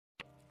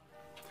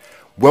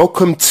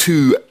Welcome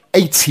to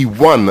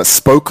 81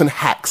 Spoken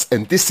Hacks,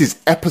 and this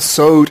is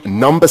episode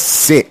number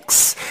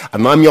 6.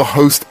 And I'm your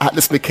host,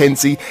 Atlas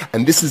McKenzie,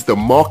 and this is the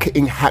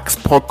Marketing Hacks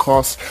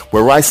podcast,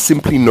 where I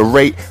simply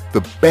narrate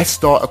the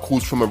best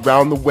articles from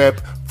around the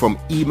web, from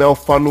email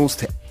funnels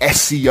to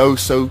SEO,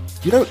 so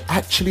you don't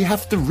actually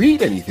have to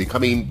read anything. I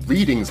mean,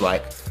 reading's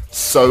like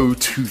so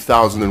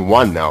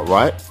 2001 now,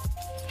 right?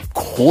 Of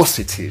course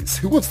it is.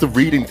 Who wants the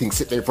reading thing,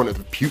 sit there in front of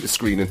the computer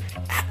screen and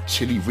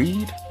actually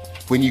read?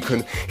 When you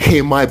can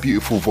hear my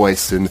beautiful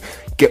voice and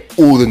get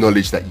all the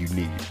knowledge that you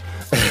need.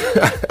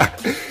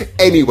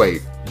 Anyway,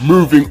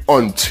 moving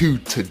on to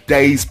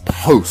today's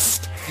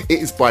post.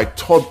 It is by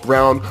Todd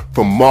Brown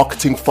from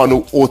Marketing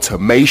Funnel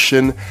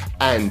Automation,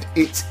 and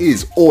it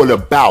is all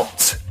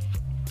about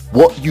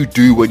what you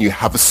do when you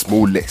have a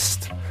small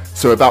list.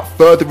 So without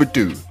further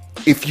ado,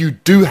 if you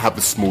do have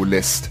a small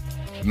list,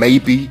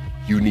 maybe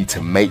you need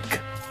to make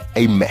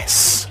a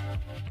mess.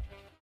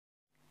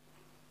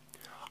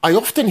 I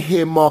often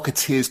hear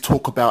marketeers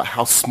talk about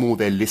how small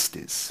their list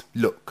is.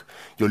 Look,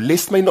 your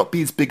list may not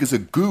be as big as a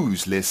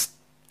guru's list.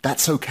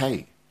 That's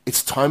okay.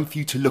 It's time for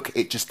you to look at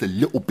it just a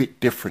little bit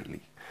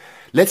differently.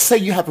 Let's say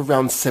you have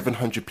around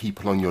 700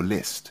 people on your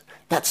list.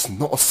 That's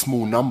not a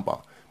small number.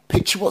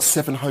 Picture what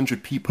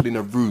 700 people in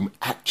a room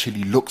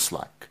actually looks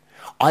like.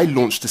 I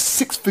launched a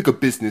 6-figure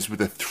business with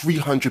a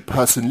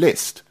 300-person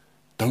list.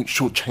 Don't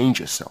shortchange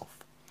yourself.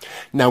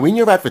 Now in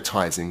your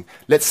advertising,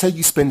 let's say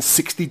you spend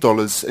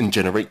 $60 and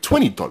generate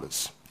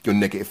 $20. You're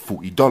negative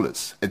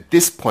 $40. At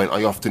this point,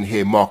 I often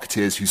hear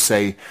marketers who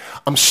say,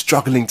 I'm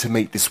struggling to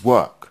make this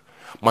work.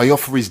 My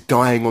offer is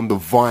dying on the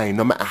vine.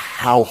 No matter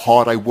how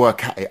hard I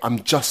work at it,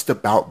 I'm just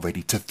about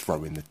ready to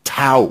throw in the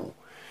towel.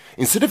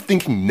 Instead of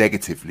thinking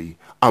negatively,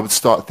 I would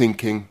start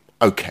thinking,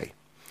 okay,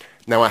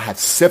 now I have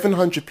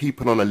 700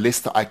 people on a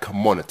list that I can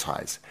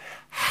monetize.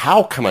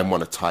 How can I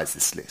monetize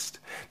this list?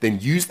 Then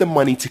use the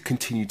money to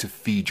continue to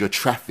feed your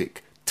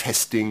traffic,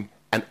 testing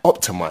and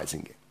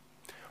optimizing it.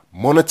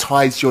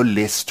 Monetize your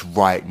list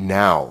right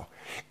now.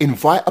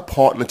 Invite a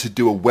partner to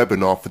do a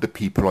webinar for the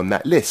people on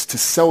that list to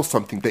sell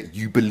something that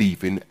you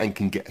believe in and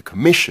can get a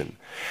commission.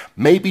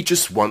 Maybe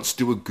just once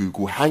do a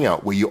Google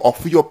Hangout where you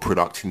offer your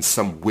product in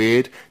some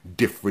weird,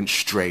 different,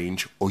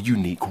 strange or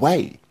unique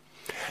way.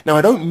 Now,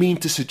 I don't mean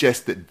to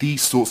suggest that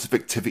these sorts of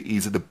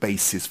activities are the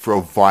basis for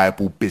a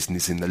viable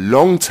business in the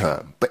long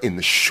term, but in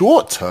the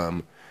short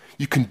term,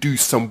 you can do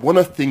one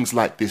of things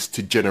like this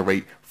to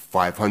generate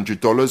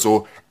 $500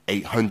 or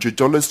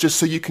 $800 just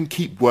so you can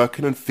keep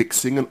working on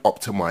fixing and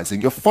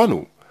optimizing your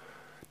funnel.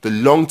 The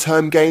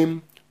long-term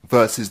game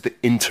versus the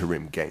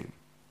interim game.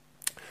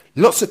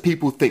 Lots of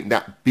people think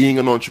that being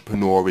an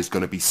entrepreneur is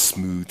going to be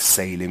smooth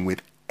sailing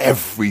with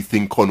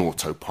everything on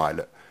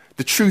autopilot.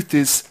 The truth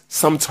is,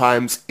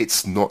 sometimes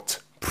it's not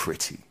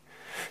pretty.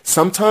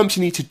 Sometimes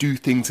you need to do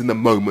things in the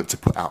moment to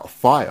put out a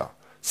fire.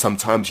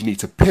 Sometimes you need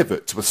to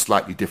pivot to a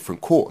slightly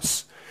different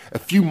course. A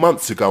few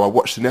months ago, I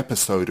watched an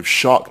episode of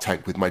Shark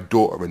Tank with my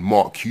daughter and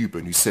Mark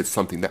Cuban, who said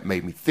something that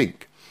made me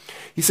think.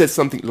 He said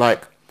something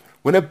like,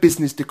 when a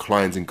business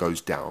declines and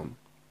goes down,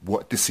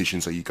 what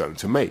decisions are you going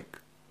to make?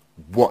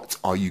 What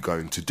are you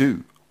going to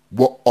do?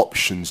 What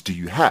options do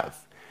you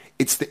have?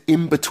 It's the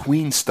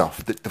in-between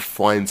stuff that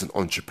defines an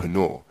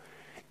entrepreneur.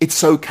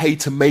 It's okay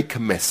to make a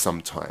mess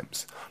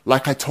sometimes.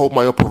 Like I told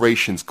my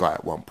operations guy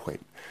at one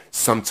point,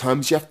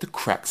 sometimes you have to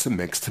crack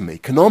some eggs to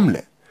make an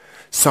omelette.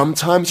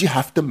 Sometimes you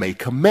have to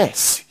make a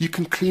mess. You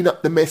can clean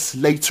up the mess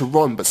later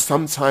on, but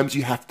sometimes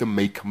you have to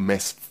make a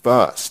mess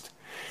first.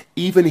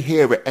 Even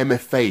here at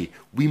MFA,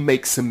 we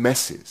make some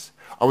messes.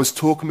 I was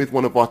talking with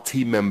one of our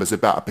team members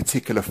about a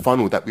particular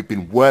funnel that we've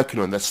been working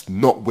on that's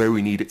not where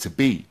we need it to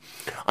be.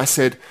 I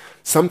said,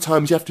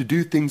 sometimes you have to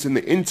do things in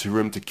the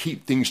interim to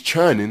keep things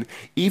churning,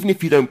 even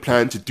if you don't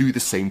plan to do the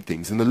same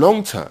things in the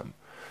long term.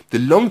 The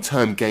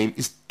long-term game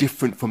is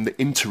different from the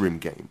interim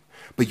game,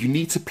 but you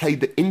need to play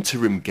the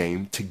interim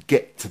game to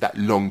get to that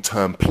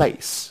long-term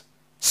place.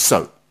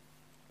 So,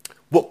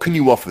 what can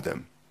you offer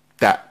them,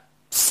 that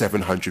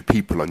 700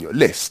 people on your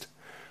list?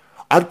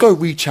 I'd go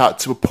reach out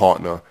to a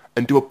partner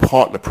and do a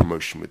partner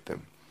promotion with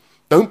them.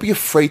 Don't be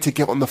afraid to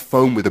get on the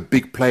phone with a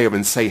big player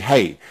and say,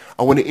 hey,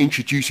 I want to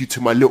introduce you to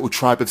my little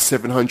tribe of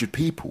 700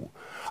 people.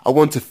 I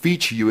want to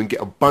feature you and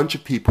get a bunch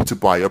of people to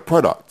buy your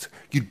product.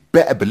 You'd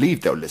better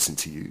believe they'll listen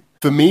to you.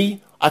 For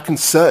me, I can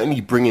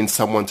certainly bring in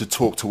someone to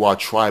talk to our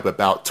tribe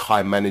about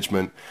time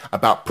management,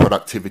 about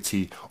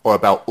productivity, or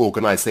about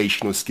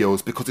organizational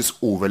skills because it's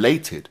all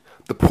related.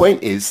 The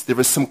point is, there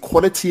are some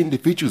quality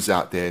individuals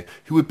out there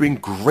who would bring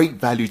great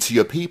value to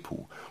your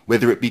people,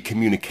 whether it be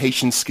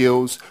communication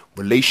skills,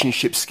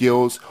 relationship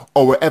skills,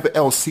 or whatever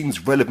else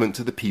seems relevant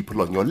to the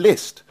people on your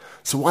list.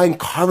 So I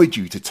encourage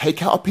you to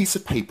take out a piece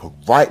of paper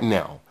right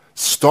now.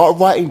 Start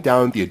writing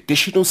down the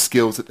additional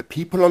skills that the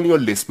people on your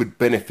list would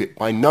benefit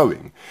by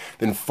knowing.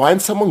 Then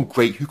find someone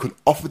great who can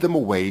offer them a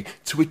way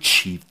to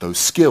achieve those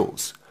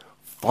skills.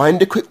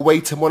 Find a quick way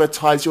to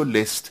monetize your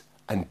list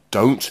and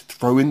don't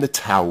throw in the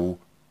towel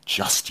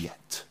just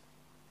yet.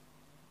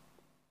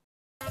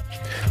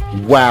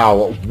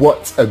 Wow,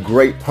 what a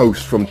great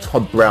post from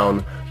Todd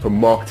Brown from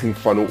Marketing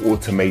Funnel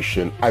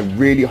Automation. I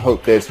really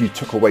hope you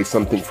took away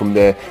something from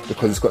there,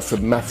 because it's got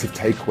some massive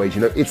takeaways.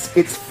 You know,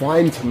 it's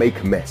fine to make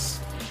a mess.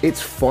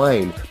 It's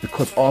fine,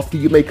 because after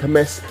you make a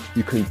mess,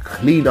 you can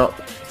clean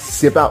up,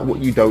 sieve out what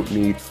you don't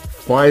need,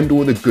 find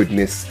all the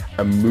goodness,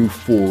 and move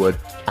forward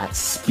at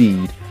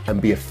speed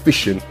and be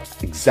efficient,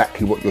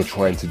 exactly what you're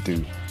trying to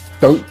do.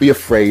 Don't be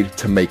afraid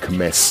to make a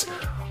mess.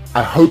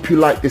 I hope you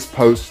like this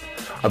post.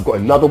 I've got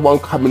another one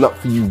coming up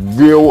for you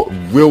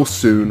real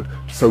soon.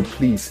 So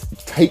please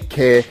take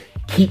care,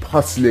 keep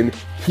hustling,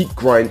 keep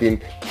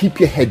grinding, keep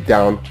your head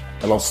down,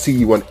 and I'll see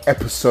you on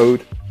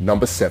episode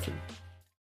number 7.